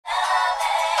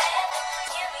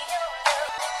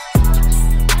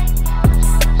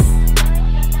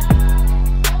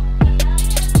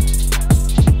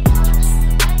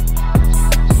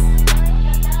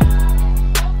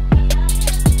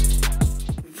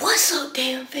So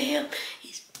damn fam,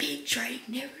 it's Big Drake,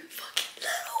 never fucking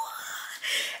little one.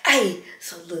 Hey,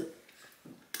 so look,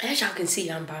 as y'all can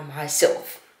see, I'm by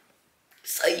myself.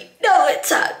 So you know what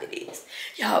time it is.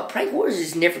 Y'all, prank wars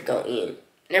is never gonna end.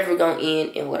 Never gonna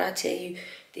end. And what I tell you,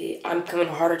 that I'm coming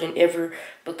harder than ever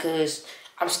because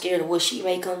I'm scared of what she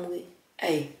may come with.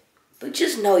 Hey, but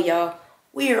just know y'all,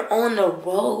 we are on the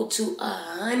road to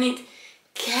 100K.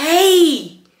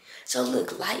 So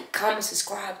look, like, comment,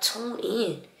 subscribe, tune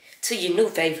in to your new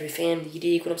favorite family. You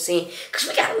dig what I'm saying? Because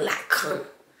we got a lot coming.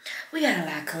 We got a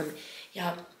lot coming.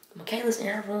 Y'all, Michaela's in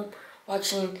her room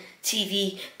watching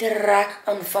TV,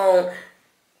 on the phone.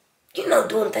 You know,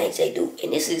 doing things they do.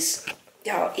 And this is,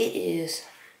 y'all, it is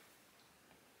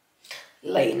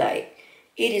late night.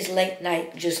 It is late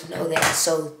night, just know that.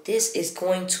 So this is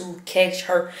going to catch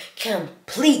her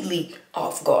completely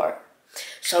off guard.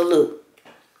 So look,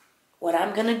 what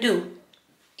I'm gonna do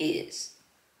is,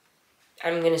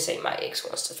 I'm gonna say my ex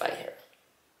wants to fight her.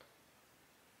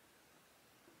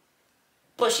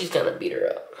 But she's gonna beat her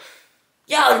up.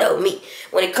 Y'all know me.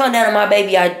 When it comes down to my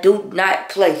baby, I do not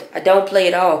play. I don't play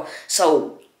at all.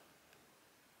 So,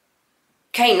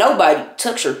 can't nobody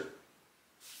touch her.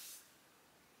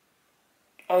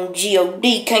 On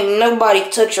G.O.D. Can't nobody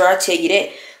touch her, I tell you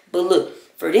that. But look,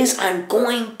 for this, I'm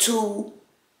going to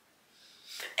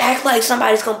act like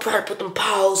somebody's going to try to put them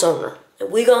paws on her. And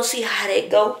we're going to see how that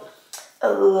go.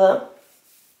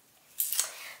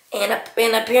 And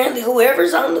apparently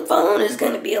whoever's on the phone is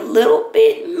going to be a little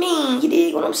bit mean. You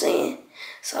dig what I'm saying?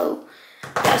 So,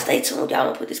 y'all stay tuned. Y'all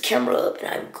going to put this camera up. And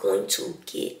I'm going to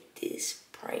get this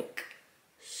prank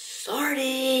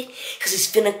started. Because it's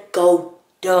finna go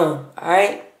dumb,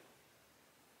 alright?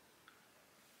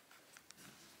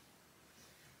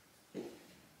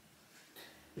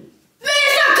 Man,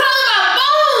 stop calling my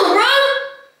phone, bro!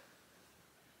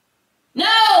 No!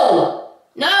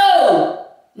 No!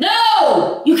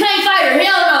 No! You can't fight her,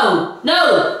 hell no! No!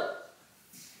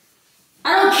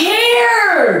 I don't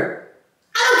care!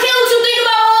 I don't care what you think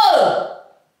about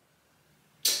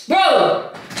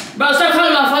her! Bro, stop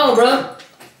calling my phone, bro.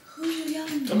 Who you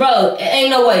yelling at? Bro, ain't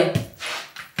no way.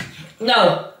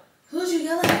 No. Who's you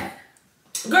yelling at?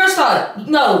 Girl, stop.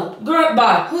 No. Girl,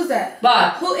 bye. Who's that?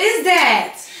 Bye. Who is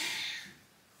that?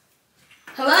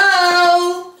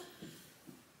 Hello?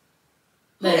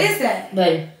 Who is that?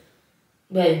 Babe.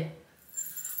 That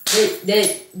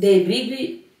big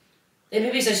bitch. That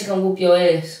big bitch said she gonna whoop your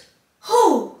ass.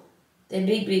 Who? That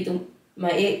big bitch, my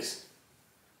ex.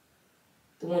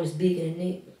 The one that's big in the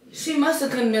neck. She must have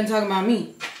couldn't been talking about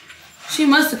me. She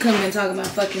must have couldn't been talking about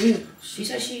fucking me. She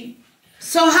said she...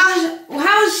 So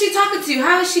how is she talking to you?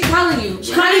 How is she calling you?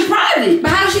 She calling you private. But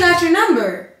how she got your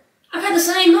number? I got the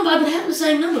same number. I've been having the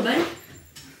same number, baby.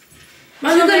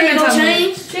 My She number couldn't ain't have gonna been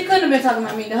change. She couldn't have been talking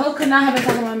about me. The hoe could not have been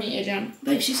talking about me, Adrian.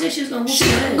 Babe, she said she was gonna whoop She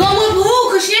your ass. gonna whoop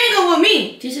who? Cause she ain't gonna whoop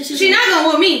me. She said She not gonna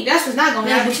whoop me. That's what's not gonna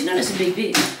Yeah, happen. but you know that's a big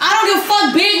bitch. I don't give a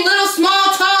fuck, big, little,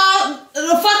 small, tall,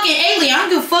 the fucking alien. I don't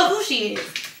give a fuck who she is.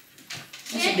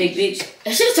 That's a big bitch.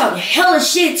 And she was talking hella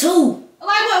shit too.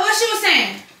 Like what? What she was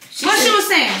saying? She was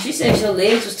saying? She said your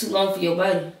legs was too long for your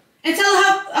body. And tell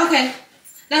her, okay.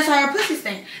 That's why her pussy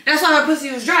stink. That's why her pussy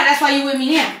was dry. That's why you with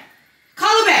me now. Call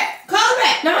her back. Call her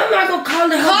back. No, I'm not gonna call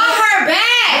her. Call her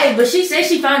back. Hey, but she said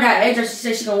she found out address. She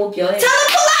said she gonna whoop your ass. Tell her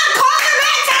pull out. Call her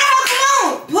back. Tell her come on.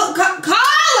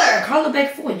 Call her. Call her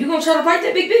back for it. You gonna try to fight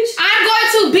that big bitch? I'm going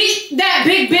to beat that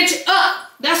big bitch up.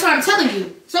 That's what I'm telling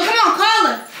you. So come on, call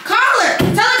her. Call her.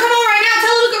 Tell her come on right now.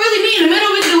 Tell her we can really meet in the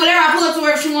middle. We can do whatever. I pull up to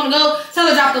wherever she want to go. Tell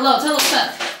her drop the low. Tell her what's up.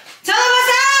 Tell her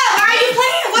what's up. Why are you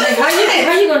playing? What is this?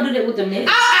 How you gonna do that with them niggas?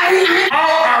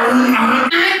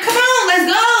 Come on, let's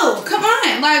go. Come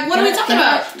on. Like, what are we talking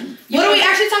about? What are we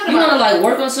actually talking You about? wanna like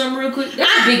work on something real quick? That's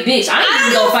a big bitch. I ain't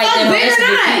even gonna fight that. That's a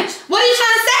big bitch. What are you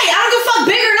trying to say? I don't give a fuck,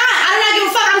 big or not. I do not give a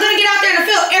fuck. I'm gonna get out there in the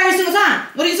field every single time.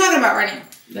 What are you talking about right now?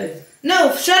 Baby.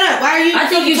 No, shut up. Why are you? I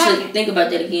think you talking? should think about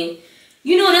that again.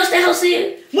 You know what else that hoe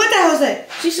said? What the hell said?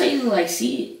 She said you look like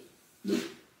Sid. The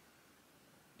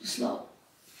slow.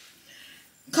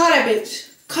 Call that bitch.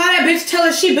 Call that bitch. Tell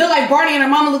her she built like Barney and her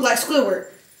mama look like Squidward.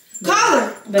 Call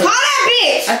her. Babe. Call that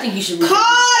bitch. I think you should. Call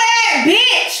that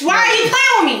bitch. Why are you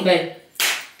playing with me?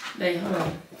 Babe, hold on.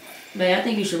 Babe, I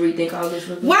think you should rethink all this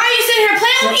real quick. Why are you sitting here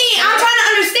playing with me? I'm trying to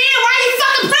understand. Why are you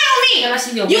fucking playing with me? Can I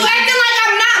see your You bitch? acting like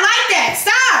I'm not like that.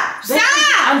 Stop. Babe,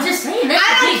 Stop. I'm just saying. That's I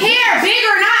a don't big care. bitch. Big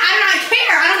or not, I do not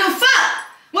care. I don't give a fuck.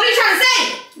 What are you trying to say?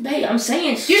 Babe, I'm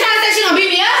saying. You trying to say she gonna beat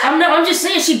me up? I'm just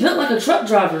saying she built like a truck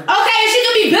driver. Okay, she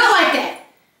could be built like that.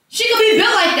 She could be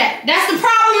built like that. That's the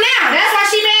problem now. That's why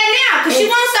she mad now. Because she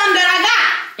wants something that I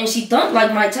got. And she thumped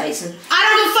like Mike Tyson. I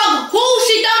don't give a fuck who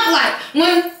she dumped like.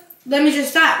 When Let me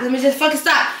just stop. Let me just fucking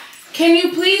stop. Can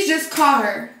you please just call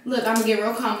her? Look, I'm gonna get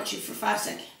real calm with you for 5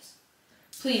 seconds.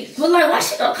 Please. But like, why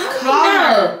she gonna call me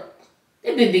now?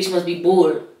 That big bitch must be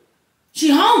bored. She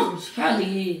hungry. She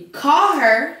probably is. Call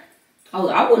her. Oh,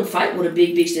 I wouldn't fight with a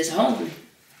big bitch that's hungry.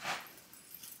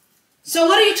 So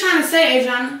what are you trying to say,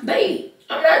 Adriana? Babe,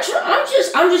 I'm not trying. I'm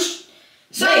just.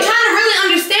 So babe, I'm trying to really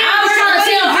understand. I was trying to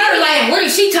tell her like, what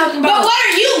is she talking about? But what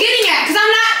are you getting at? Because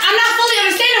I'm not fully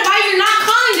understanding why you're not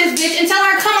calling this bitch and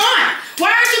telling her come on. Why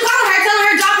aren't you calling her, telling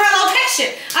her drop her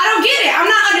location? I don't get it.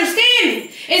 I'm not understanding.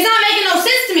 It's not making no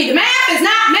sense to me. The math is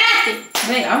not mathing.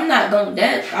 Babe, I'm not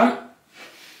gonna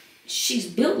she's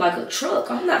built like a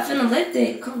truck. I'm not finna let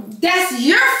that come. That's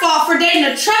your fault for dating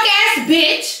a truck ass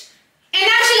bitch. And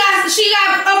now she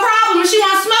got a problem and she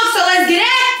wants smoke, so let's get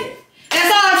active. That's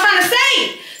all I'm trying to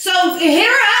say. So hit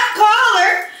her up, call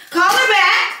her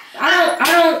back.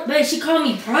 I don't, babe, she called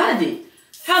me private.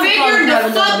 How figure it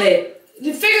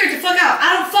the fuck out.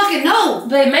 I don't fucking know.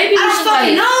 Babe, maybe I don't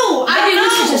fucking know. Maybe we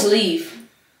should just leave.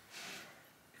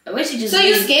 We should just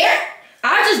leave. You scared?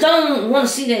 I just don't want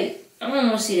to see that. I don't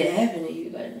want to see that happen to you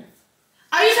right now.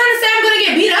 Are you trying to say I'm going to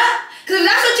get beat up? Because if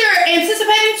that's what you're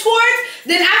anticipating towards,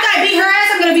 then after I beat her ass,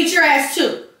 I'm going to beat your ass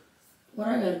too. What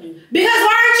I got to do? Because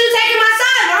why aren't you taking my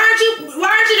side? Why aren't you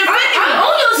defending me? I'm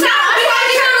on your side. No, I'm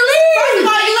trying to leave. First of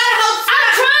all, you let her I'm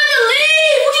trying to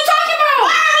leave. What you talking about?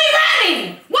 Why are we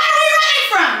running? What are we running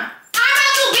from? I'm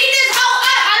about to beat this hoe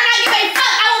up. I do not give a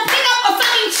fuck. I will pick up a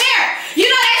fucking chair. You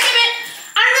know that shit?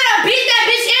 I'm going to beat that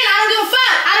bitch in. I don't give a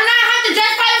fuck. I do not have to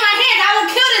just fight with my hands. I will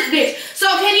kill this bitch. So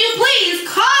can you please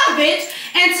call the bitch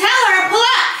and tell her pull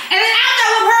up? And then after I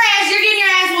whoop her ass, you're getting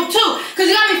your ass whooped too. Because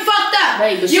you got me fucked up.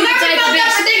 Babe, you got me fucked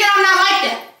up for thinking I'm not like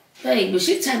that. Hey, but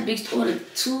she type bitch to order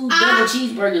 2 double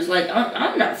cheeseburgers. Like,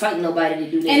 I'm not fighting nobody to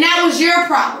do that. And that was your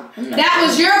problem. That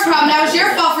was your problem. That was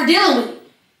your fault for dealing with it.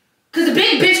 Because the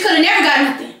big bitch could have never got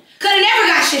nothing. Could have never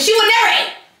got shit. She would never ate.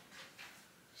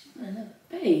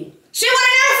 Babe. She would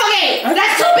have never fucking ate.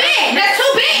 That's too big. That's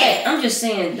too big. I'm just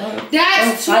saying, don't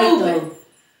fight though.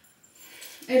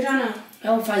 Adriana.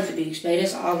 Don't fight the bitch, babe.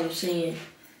 That's all I'm saying.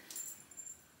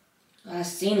 I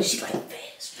seen her. She's like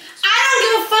fast. I don't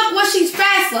give a fuck what she's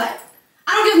fast like.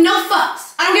 I don't give no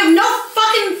fucks. I don't give no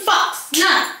fucking fucks.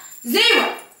 None.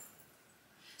 0.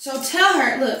 So tell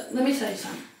her, look, let me tell you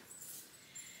something.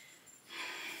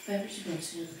 Babe, what you gonna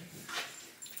tell me?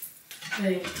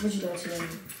 Babe, what you gonna tell me?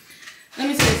 Let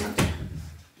me tell you something.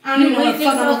 I don't even know what the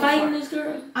fuck I'm fighting this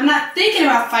girl? I'm not thinking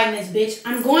about fighting this bitch.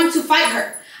 I'm going to fight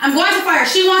her. I'm going to fight her.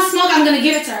 She wants smoke, I'm going to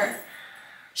give it to her.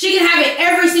 She can have it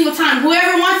every single time.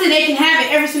 Whoever wants it, they can have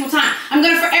it every single time. I'm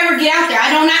going to forever get out there.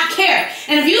 I do not care.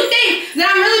 And if you think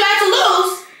that I'm really about to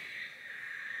lose,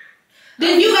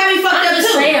 then you got me fucked up too. I'm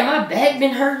just saying, my back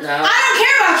been hurt now. I don't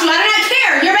care about you. I do not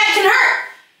care. Your back can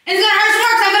hurt. And it's going to hurt some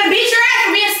more because I'm going to beat your ass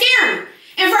for being scary.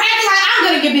 And for acting like I'm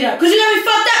going to get beat up. Because you got me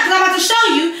fucked up because I'm about to show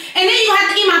you. And then you have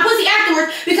to eat my pussy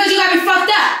afterwards because you got me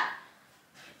fucked up.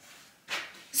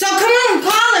 So come on,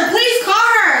 call her. Please call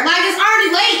her. Like, it's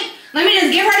already late. Let me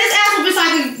just give her this ass whooping so I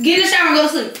can get in the shower and go to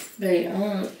sleep. Babe,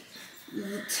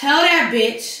 tell that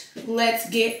bitch, let's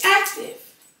get active.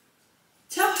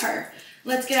 Tell her,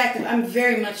 let's get active. I'm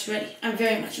very much ready. I'm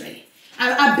very much ready.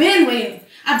 I've been waiting.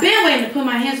 I've been waiting to put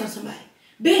my hands on somebody.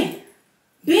 Been.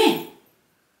 Do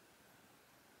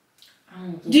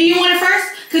you want it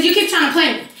first? Because you keep trying to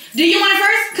play me. Do you want it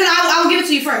first? Because I will give it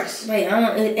to you first. Babe,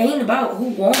 it ain't about who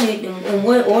wanted it and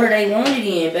what order they wanted it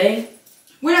in, babe.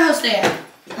 Where the hell stay at?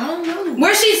 I don't know.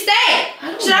 Where she stay?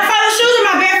 Should I follow shoes or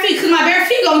my bare feet? Because my bare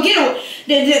feet gonna get her.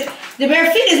 The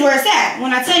bare feet is where it's at.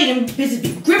 When I tell you, them bitches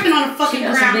be gripping on the fucking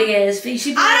ground. She got some big ass feet.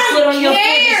 She put I her don't foot on your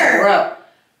care. foot.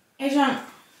 Adriana.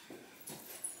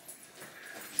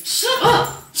 Shut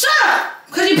up.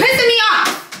 Because you pissing me off.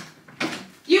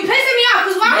 You pissing me off.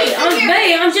 Because why are you sitting here?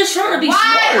 Babe, I'm just trying to be smart.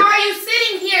 Why are you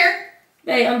sitting here?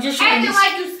 Babe, I'm just trying acting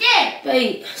like you scared.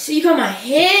 Babe, see, you got my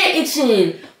head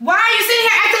itching. Why are you sitting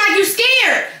here acting like you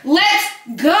scared? Let's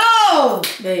go.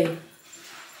 Babe.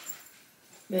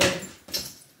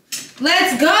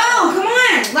 Let's go. Come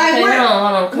on. Like, okay, hold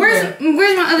on.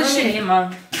 Where's my other shit? Get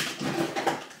mine.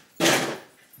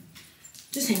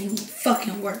 This ain't even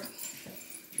fucking work.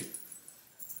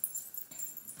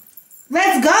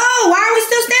 Let's go. Why are we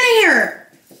still standing here?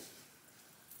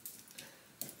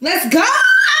 Let's go.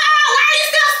 Why are you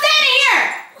still standing here?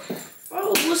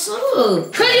 Bro, what's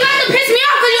up? Cause you have to piss me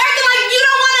off. Cause you acting like you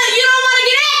don't wanna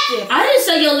get active. I didn't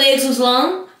say your legs was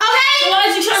long. Okay. So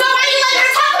why did you try? So why you let her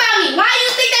talk about me? Why do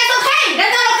you think that's okay?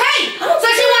 That's not okay. So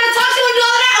she wanna talk. She wanna do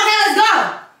all that. Okay, let's go.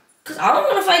 Cause I don't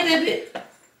wanna fight that bitch.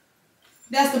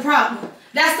 That's the problem.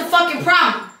 That's the fucking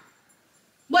problem.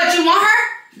 What, you want her?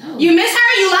 No. You miss her?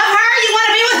 You love her? You want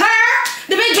to be with her?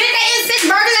 The big bitch that eats 6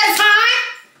 burgers at a time?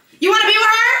 You want to be with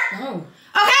her? No.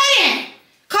 Okay then.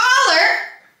 Call her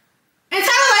and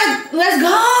tell her let's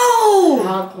go.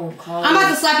 I'm gonna call I'm about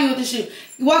to slap you with this shoe.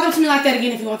 Walk up to me like that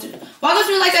again if you want to. Walk up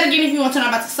to me like that again if you want to. And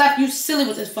I'm about to slap you silly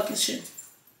with this fucking shoe.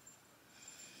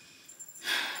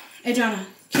 Adriana,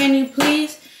 can you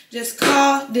please just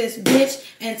call this bitch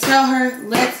and tell her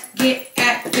let's get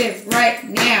active right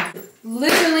now?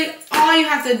 Literally all you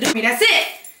have to do. That's it.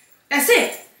 That's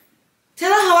it.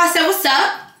 Tell her how I said what's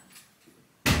up.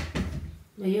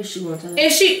 Well, your shoe won't tell her.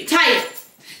 If she tie it.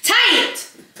 Tie it.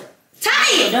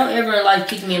 Tie it. Don't ever like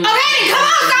kick me in my Okay, then come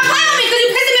on, stop playing with me because you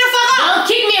pissing me the fuck off. Don't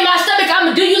kick me in my stomach.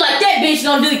 I'ma do you like that, bitch.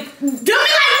 Gonna do. Do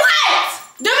me like what?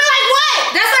 Do me like what?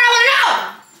 That's what I want to know.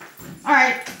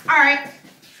 Alright.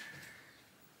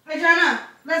 Adriana,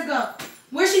 let's go.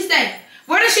 Where she stay?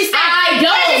 Where does she stay? I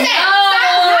don't know.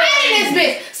 Stop hiding this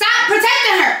bitch. Stop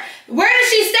protecting her. Where does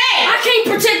she stay? I can't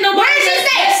protect nobody. Where does she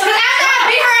stay? Because after I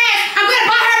beat her ass, I'm going to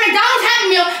buy her a McDonald's Happy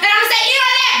Meal and I'm going to say, eat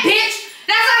on that, bitch.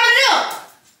 That's what I'm going to do.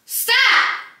 Stop.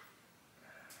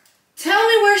 Tell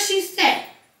me where she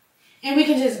stay. And we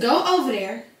can just go over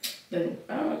there. Baby,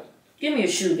 give me a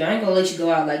shoe. I ain't gonna let you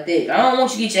go out like that. I don't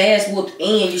want you to get your ass whooped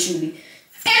and your shoe be.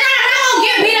 And I'm not gonna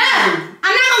get beat up.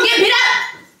 I'm not gonna get beat up.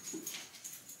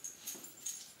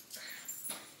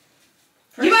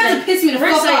 You about to piss me the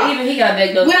fuck off. Even he got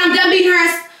back though. When I'm done beating her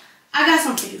ass, I got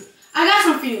something for you. I got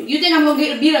something for you. You think I'm gonna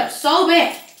get beat up so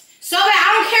bad? So bad. I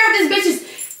don't care if this bitch is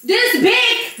this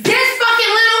big, this fucking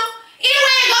little. Either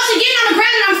way it goes, she's getting on the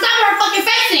ground and I'm stopping her fucking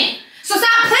face in. So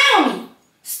stop playing with me.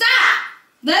 Stop.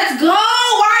 Let's go.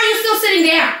 Why are you still sitting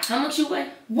down? How much you weigh?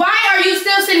 Why are you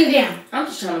still sitting down? I'm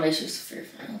just trying to make sure it's a fair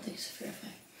fight. I don't think it's a fair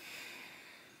fight.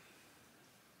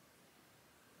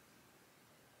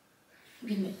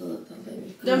 Give me a hug, though,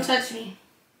 baby. Don't touch me.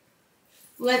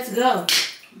 Let's go.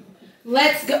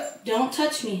 Let's go. Don't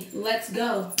touch me. Let's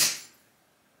go.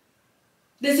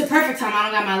 This is the perfect time. I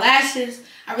don't got my lashes.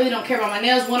 I really don't care about my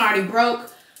nails. One already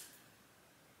broke.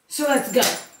 So let's go.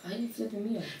 Why are you flipping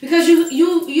me off? Because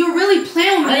you're really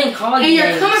playing with me. I didn't call you. And you're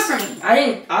names. coming for me. I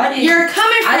didn't. You're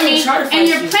coming for me. Try to fight and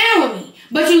you're you. playing with me.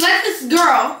 But you let this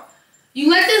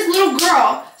little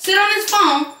girl sit on this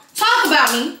phone, talk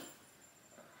about me.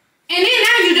 And then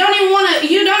now you don't even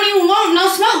want no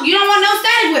smoke. You don't want no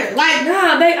static with her. Like,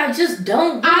 nah, babe, I just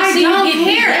don't. I don't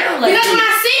care. Like because when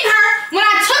I seen her, when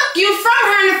I took you from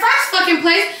her in the first fucking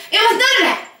place, it was none of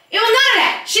that. It was none of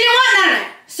that. She didn't want none of that.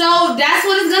 So that's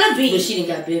what it's gonna be. But she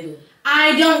didn't got bigger.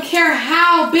 I don't care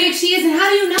how big she is, and how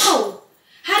do you know?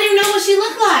 How do you know what she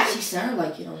looked like? She sounded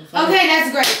like it on the phone. Okay,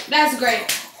 that's great. That's great.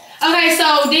 Okay,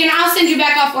 so then I'll send you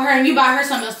back off with her, and you buy her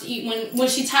something else to eat when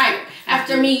she's tired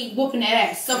after me whooping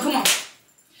that ass. So come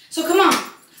on.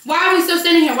 Why are we still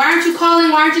standing here? Why aren't you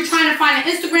calling? Why aren't you trying to find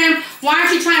an Instagram? Why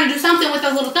aren't you trying to do something with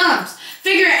those little thumbs?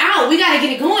 Figure it out. We gotta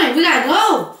get it going. We gotta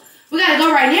go. We gotta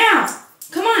go right now.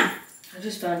 Come on. I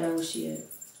just found out where she at.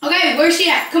 Okay, where's she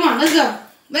at? Come on, let's go.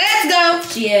 Let's go.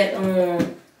 She at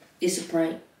It's a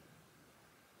Prank.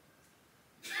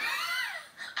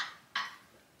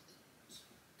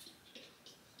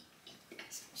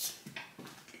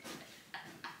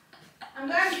 I'm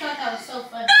glad you thought that was so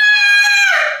funny.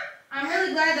 I'm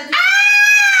really glad that you...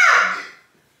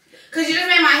 Because you just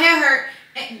made my hair hurt.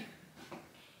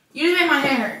 You just made my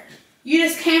hair hurt. You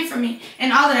just came for me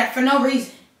and all of that for no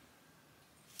reason.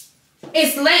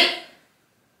 It's late.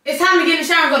 It's time to get in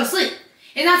the shower and go to sleep.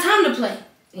 It's not time to play.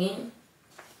 And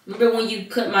remember when you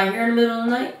cut my hair in the middle of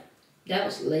the night? That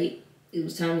was late. It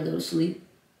was time to go to sleep.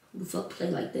 Who the fuck play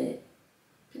like that?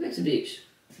 Get back to bitch.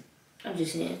 I'm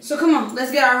just saying. So come on,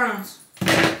 let's get our rounds.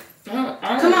 Come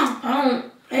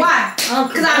on. Why?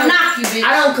 Because I'll knock you, bitch.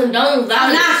 I don't condone violence.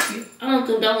 I'll knock you. I don't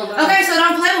condone violence. Okay, so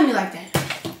don't play with me like that.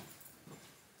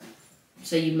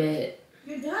 So you mad?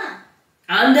 You're done.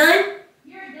 I'm done?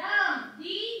 You're dumb.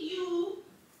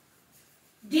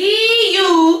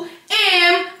 D-U-M-B.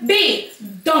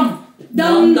 Dumb.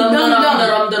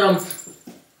 Dumb.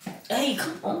 Hey,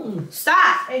 come on.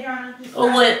 Stop. Adriana.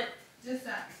 Or what? Just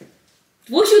stop.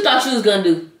 What you thought you was gonna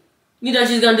do? You thought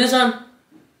you was gonna do something?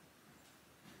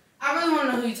 I really want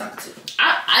to know who you're talking to.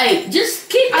 I just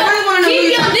keep your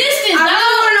distance, I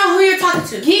really want to know who you're talking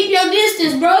to. Keep your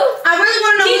distance, bro. I really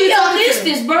want to know who you're talking to. Keep your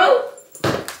distance, bro.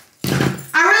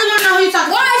 I really want to know who you're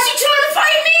talking to. Why is she trying to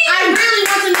fight me? I really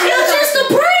want to know who It's you're just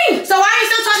talking a prank. to. So why are you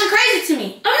still talking crazy to me?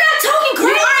 I'm not talking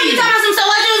crazy. You are. You talking about some stuff.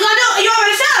 What you was going to do? You want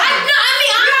me to show you?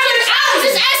 I was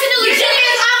just asking the Get your legitimate.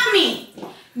 hands off me.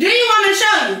 Do you want me to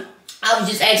show you? I was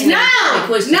just asking a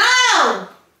question.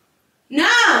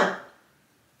 No.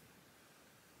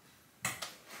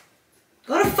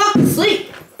 Go to fucking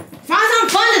sleep.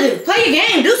 Play your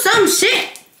game. Do some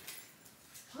shit.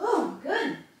 Oh,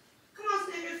 good. Come on,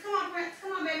 Snickers. Come on, Prince.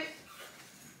 Come on, baby.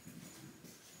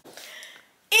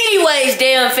 Anyways,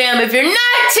 damn fam, if you're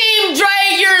not Team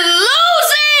Drake, you're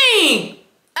losing.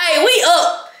 Hey, we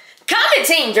up. Comment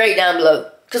Team Drake down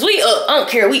below. Cause we up. I don't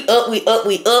care. We up.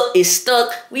 It's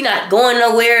stuck. We not going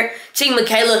nowhere. Team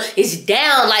Michaela is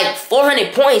down like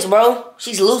 400 points, bro.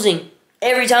 She's losing.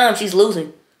 Every time she's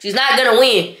losing. She's not gonna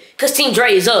win. Cause Team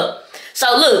Drake is up.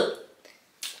 So look.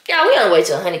 Yeah, we gotta wait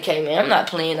till 100K, man. I'm not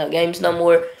playing no games no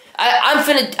more. I'm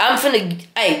finna,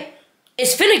 hey,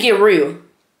 it's finna get real.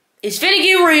 It's finna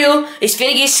get real. It's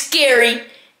finna get scary.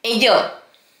 And yo,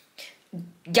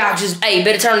 y'all just, hey,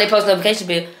 better turn on their post notification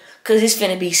bell. Cause it's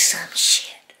finna be some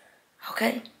shit.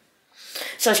 Okay?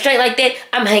 So straight like that,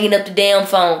 I'm hanging up the damn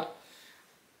phone.